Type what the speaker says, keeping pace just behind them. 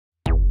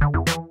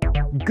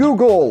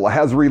Google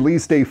has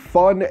released a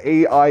fun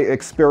AI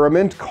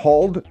experiment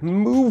called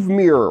Move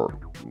Mirror.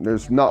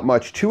 There's not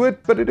much to it,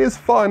 but it is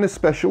fun,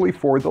 especially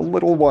for the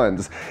little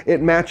ones.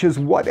 It matches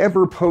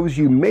whatever pose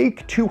you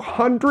make to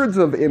hundreds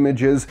of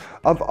images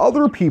of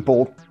other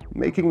people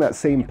making that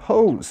same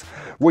pose.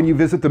 When you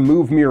visit the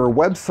Move Mirror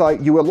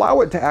website, you allow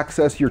it to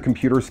access your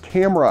computer's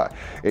camera.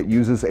 It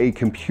uses a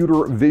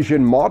computer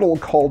vision model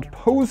called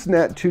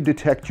PoseNet to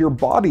detect your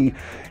body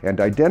and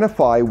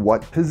identify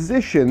what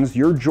positions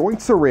your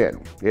joints are in.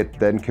 It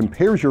then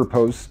compares your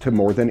pose to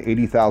more than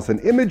 80,000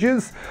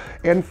 images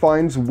and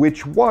finds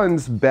which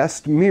ones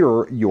best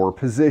mirror your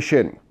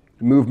position.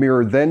 Move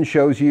Mirror then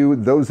shows you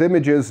those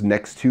images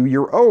next to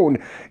your own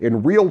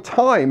in real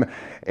time,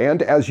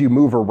 and as you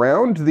move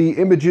around, the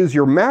images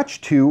you're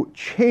matched to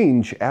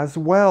change as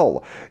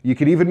well. You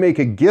can even make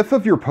a GIF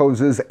of your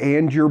poses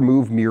and your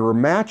Move Mirror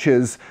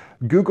matches.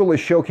 Google is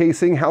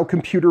showcasing how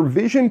computer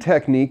vision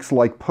techniques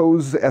like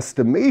pose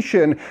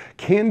estimation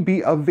can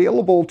be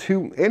available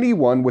to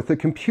anyone with a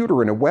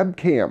computer and a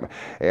webcam.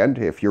 And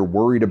if you're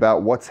worried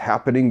about what's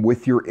happening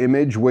with your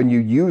image when you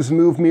use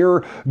Move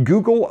Mirror,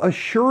 Google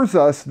assures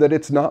us that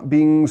it's not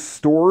being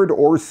stored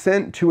or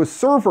sent to a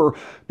server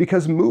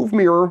because Move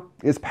Mirror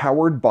is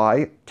powered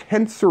by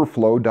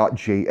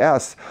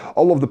TensorFlow.js.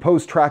 All of the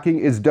pose tracking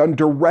is done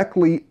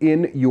directly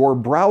in your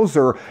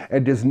browser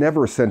and is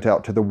never sent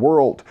out to the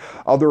world.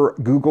 Other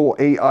Google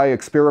AI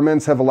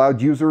experiments have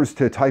allowed users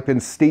to type in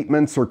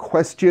statements or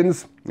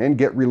questions and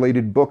get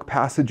related book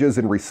passages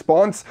in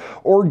response,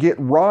 or get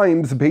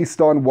rhymes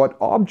based on what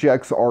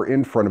objects are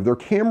in front of their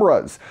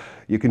cameras.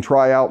 You can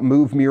try out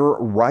Move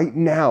Mirror right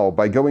now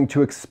by going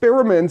to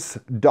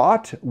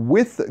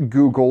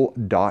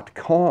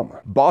experiments.withgoogle.com.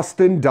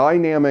 Boston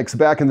Dynamics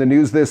back in the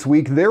news this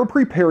week. They're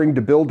preparing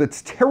to build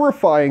its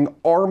terrifying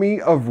army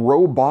of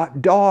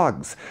robot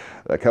dogs.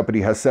 The company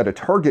has set a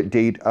target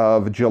date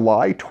of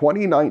July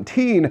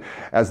 2019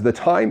 as the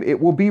time it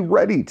will be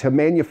ready to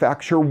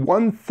manufacture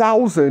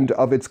 1,000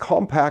 of its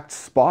compact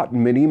Spot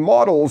Mini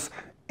models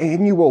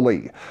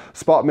annually.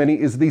 Spot Mini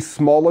is the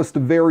smallest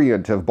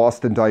variant of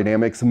Boston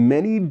Dynamics'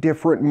 many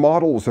different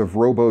models of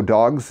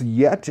robo-dogs,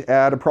 yet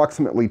at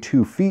approximately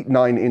 2 feet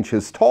 9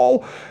 inches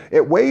tall,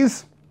 it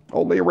weighs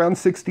only around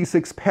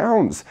 66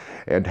 pounds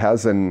and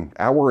has an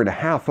hour and a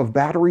half of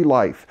battery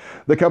life.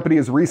 The company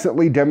has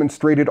recently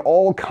demonstrated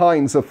all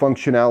kinds of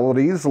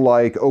functionalities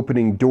like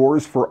opening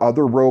doors for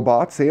other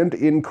robots and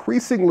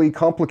increasingly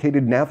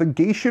complicated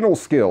navigational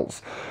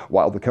skills.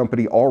 While the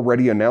company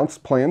already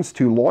announced plans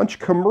to launch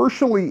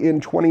commercially in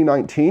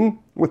 2019,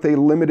 with a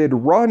limited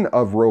run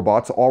of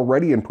robots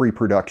already in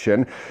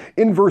pre-production,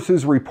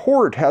 Inverse's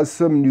report has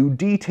some new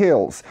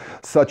details,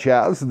 such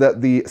as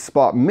that the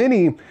Spot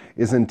Mini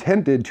is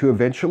intended to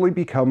eventually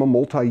become a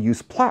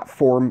multi-use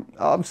platform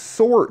of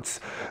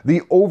sorts.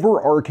 The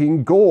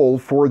overarching goal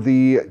for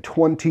the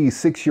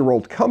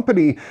 26-year-old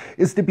company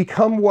is to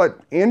become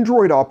what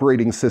Android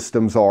operating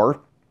systems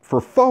are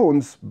for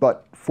phones,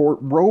 but for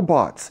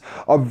robots,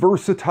 a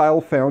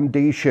versatile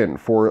foundation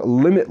for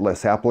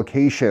limitless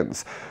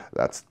applications.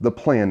 That's the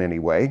plan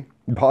anyway.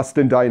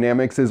 Boston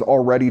Dynamics is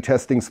already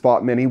testing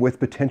Spot Mini with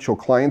potential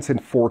clients in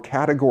 4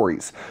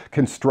 categories: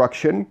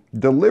 construction,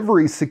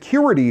 delivery,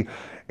 security,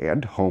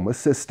 and home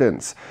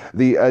assistance.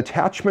 The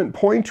attachment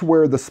point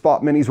where the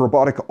Spot Mini's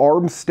robotic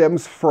arm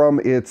stems from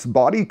its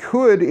body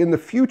could, in the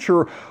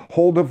future,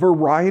 hold a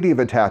variety of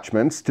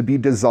attachments to be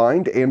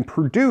designed and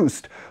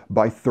produced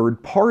by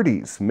third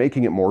parties,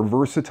 making it more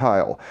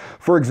versatile.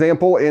 For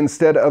example,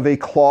 instead of a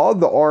claw,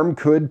 the arm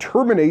could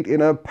terminate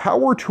in a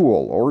power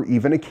tool or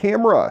even a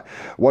camera.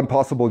 One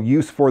possible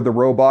use for the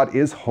robot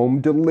is home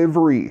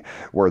delivery,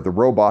 where the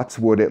robots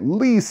would, at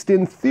least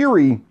in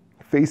theory,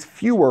 face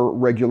fewer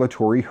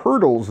regulatory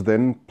hurdles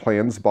than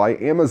plans by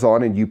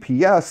Amazon and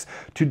UPS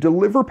to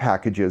deliver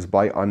packages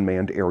by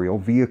unmanned aerial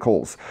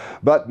vehicles.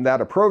 But that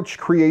approach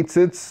creates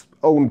its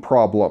own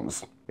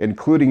problems,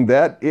 including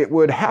that it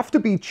would have to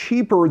be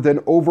cheaper than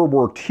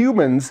overworked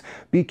humans,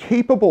 be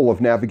capable of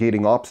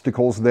navigating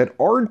obstacles that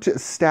aren't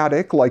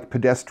static like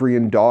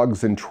pedestrian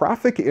dogs and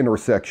traffic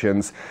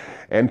intersections,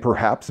 and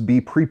perhaps be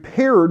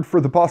prepared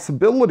for the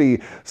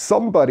possibility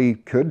somebody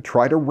could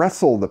try to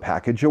wrestle the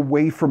package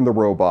away from the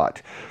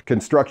robot.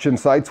 Construction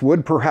sites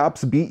would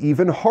perhaps be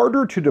even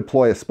harder to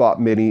deploy a Spot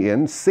Mini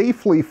in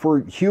safely for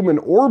human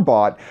or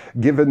bot,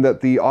 given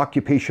that the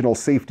Occupational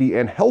Safety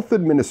and Health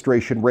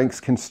Administration ranks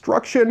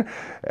construction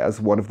as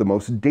one of the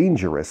most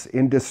dangerous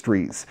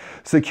industries.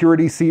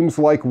 Security seems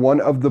like one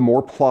of the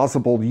more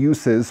plausible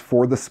uses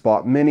for the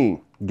Spot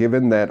Mini,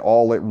 given that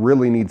all it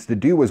really needs to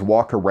do is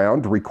walk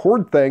around,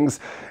 record things,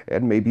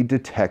 and maybe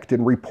detect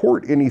and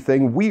report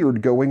anything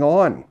weird going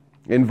on.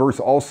 Inverse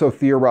also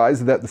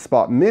theorized that the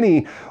Spot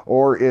Mini,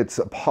 or its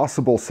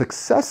possible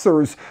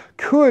successors,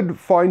 could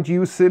find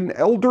use in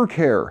elder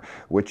care,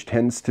 which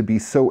tends to be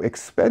so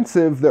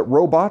expensive that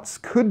robots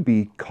could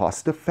be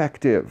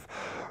cost-effective.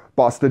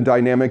 Boston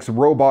Dynamics'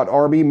 robot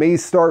army may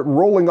start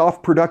rolling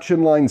off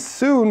production lines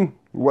soon,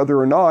 whether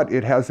or not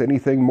it has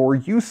anything more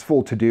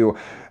useful to do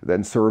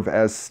then serve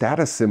as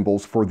status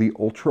symbols for the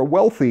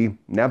ultra-wealthy,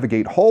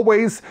 navigate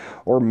hallways,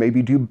 or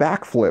maybe do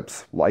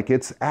backflips like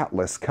its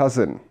Atlas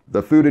cousin.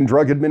 The Food and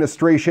Drug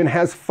Administration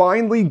has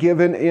finally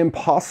given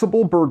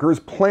Impossible Burger's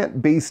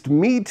plant-based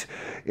meat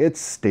its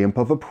stamp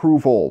of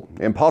approval.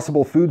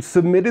 Impossible Foods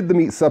submitted the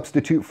meat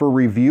substitute for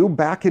review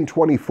back in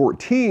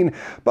 2014,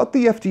 but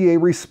the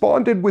FDA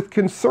responded with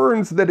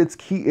concerns that its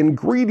key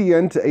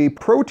ingredient, a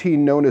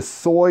protein known as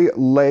soy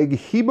leg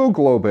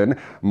hemoglobin,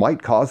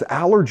 might cause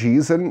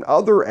allergies and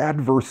other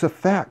adverse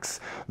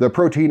effects. The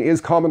protein is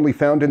commonly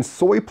found in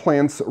soy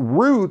plants'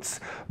 roots,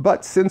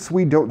 but since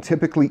we don't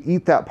typically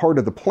eat that part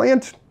of the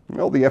plant,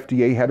 well, the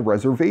FDA had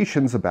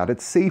reservations about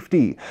its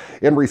safety.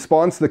 In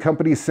response, the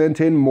company sent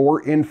in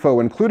more info,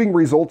 including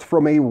results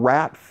from a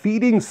rat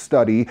feeding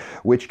study,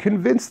 which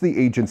convinced the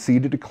agency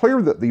to declare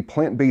that the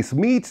plant-based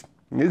meat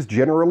is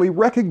generally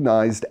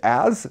recognized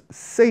as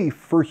safe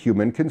for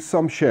human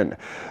consumption.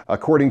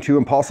 According to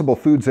Impossible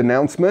Foods'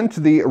 announcement,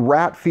 the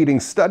rat feeding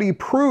study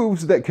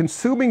proves that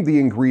consuming the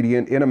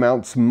ingredient in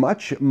amounts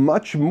much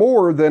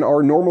more than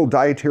our normal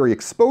dietary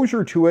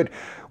exposure to it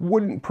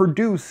wouldn't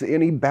produce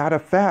any bad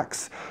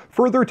effects.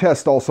 Further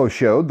tests also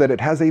showed that it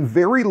has a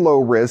very low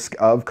risk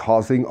of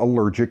causing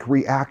allergic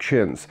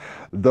reactions.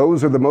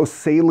 Those are the most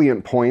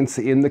salient points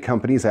in the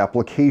company's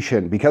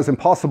application, because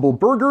Impossible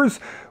Burgers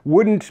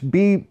wouldn't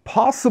be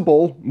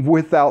possible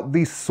without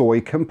the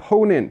soy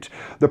component.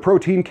 The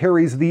protein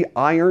carries the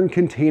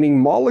iron-containing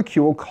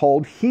molecule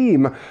called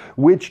heme,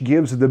 which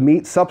gives the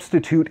meat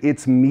substitute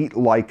its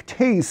meat-like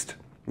taste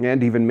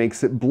and even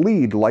makes it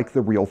bleed like the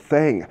real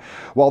thing.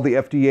 While the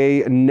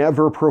FDA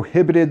never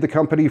prohibited the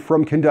company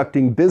from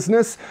conducting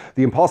business,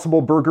 the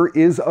Impossible Burger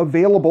is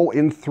available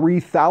in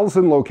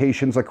 3,000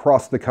 locations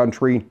across the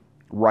country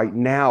right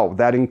now.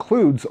 That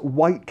includes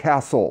White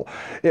Castle.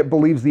 It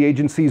believes the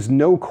agency's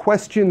no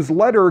questions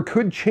letter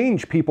could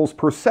change people's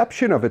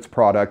perception of its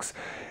products.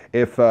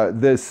 If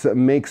this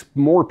makes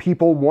more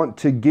people want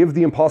to give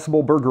the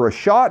Impossible Burger a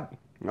shot,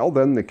 well,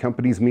 then the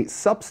company's meat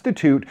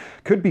substitute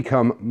could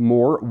become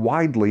more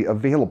widely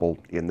available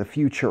in the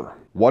future.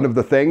 One of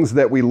the things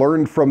that we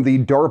learned from the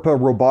DARPA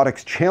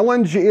Robotics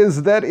Challenge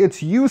is that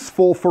it's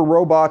useful for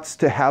robots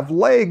to have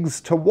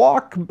legs to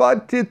walk,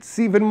 but it's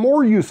even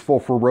more useful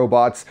for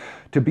robots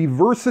to be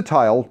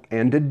versatile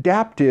and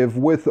adaptive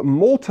with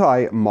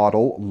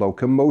multi-modal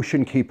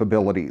locomotion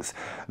capabilities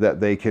that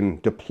they can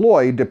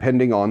deploy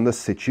depending on the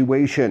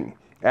situation.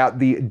 At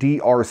the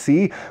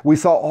DRC, we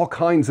saw all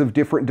kinds of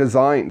different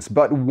designs,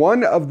 but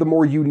one of the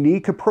more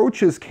unique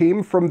approaches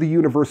came from the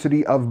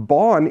University of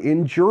Bonn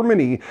in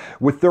Germany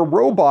with their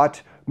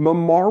robot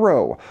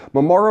Momaro.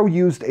 Momaro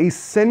used a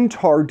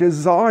centaur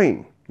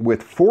design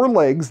with 4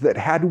 legs that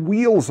had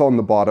wheels on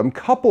the bottom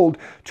coupled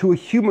to a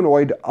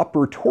humanoid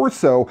upper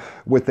torso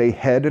with a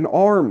head and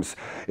arms.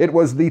 It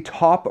was the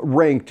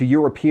top-ranked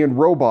European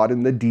robot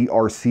in the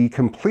DRC,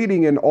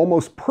 completing an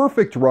almost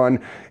perfect run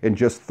in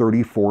just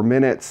 34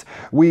 minutes.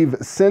 We've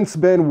since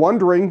been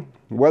wondering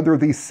whether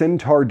the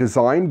centaur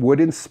design would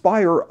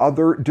inspire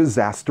other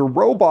disaster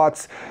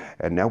robots,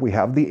 and now we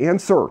have the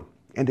answer.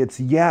 And it's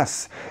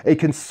yes. A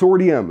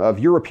consortium of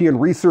European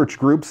research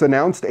groups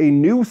announced a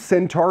new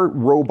Centaur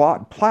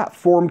robot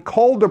platform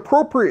called,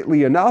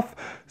 appropriately enough,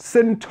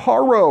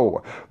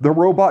 Centauro. The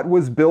robot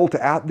was built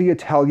at the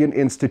Italian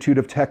Institute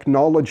of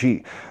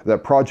Technology. The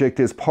project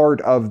is part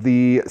of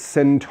the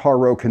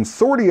Centauro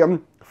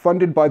Consortium,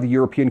 funded by the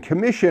European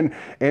Commission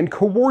and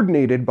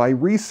coordinated by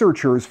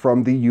researchers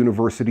from the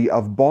University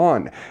of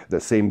Bonn, the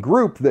same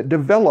group that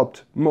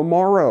developed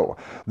Momaro.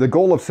 The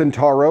goal of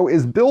Centauro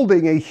is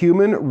building a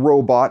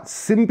human-robot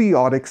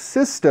symbiotic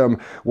system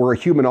where a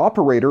human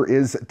operator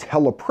is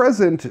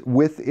telepresent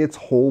with its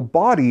whole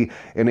body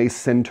in a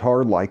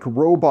centaur-like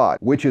robot,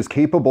 which is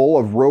capable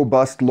of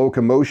robust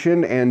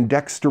locomotion and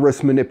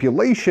dexterous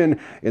manipulation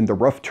in the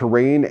rough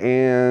terrain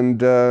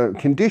and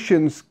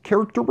conditions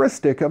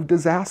characteristic of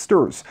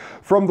disasters.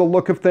 From the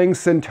look of things,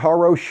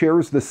 Centauro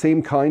shares the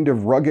same kind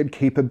of rugged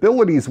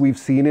capabilities we've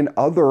seen in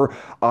other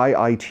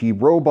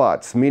IIT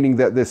robots, meaning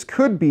that this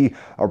could be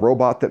a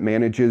robot that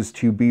manages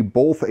to be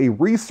both a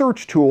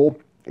research tool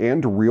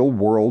and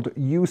real-world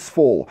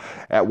useful.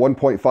 At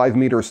 1.5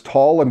 meters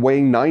tall and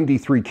weighing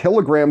 93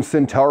 kilograms,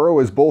 Centauro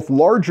is both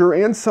larger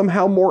and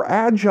somehow more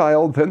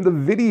agile than the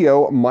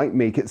video might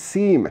make it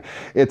seem.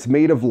 It's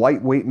made of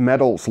lightweight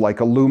metals like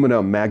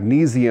aluminum,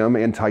 magnesium,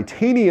 and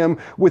titanium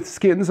with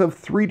skins of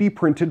 3D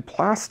printed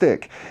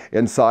plastic.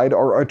 Inside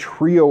are a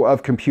trio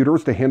of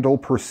computers to handle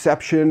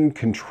perception,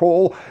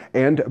 control,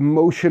 and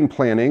motion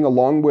planning,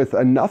 along with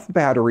enough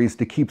batteries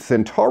to keep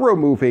Centauro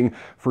moving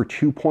for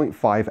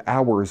 2.5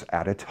 hours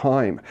at a a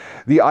time.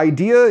 The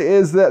idea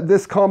is that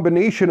this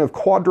combination of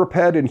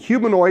quadruped and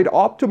humanoid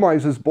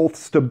optimizes both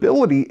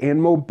stability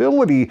and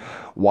mobility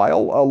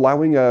while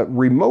allowing a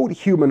remote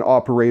human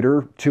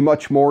operator to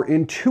much more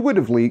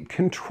intuitively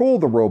control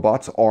the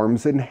robot's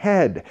arms and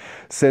head,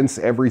 since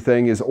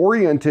everything is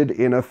oriented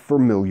in a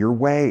familiar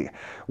way.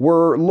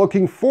 We're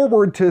looking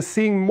forward to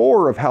seeing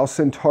more of how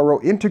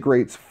Centauro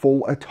integrates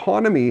full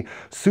autonomy,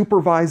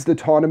 supervised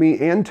autonomy,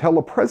 and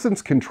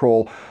telepresence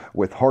control.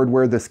 With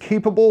hardware this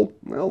capable,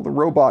 well, the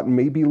robot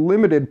may be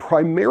limited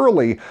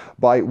primarily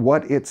by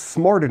what it's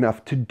smart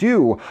enough to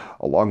do,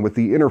 along with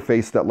the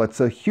interface that lets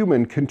a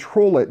human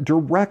control it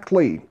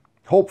directly.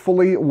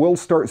 Hopefully, we'll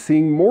start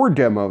seeing more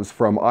demos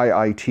from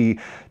IIT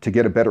to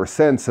get a better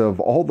sense of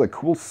all the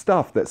cool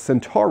stuff that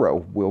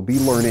Centauro will be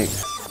learning.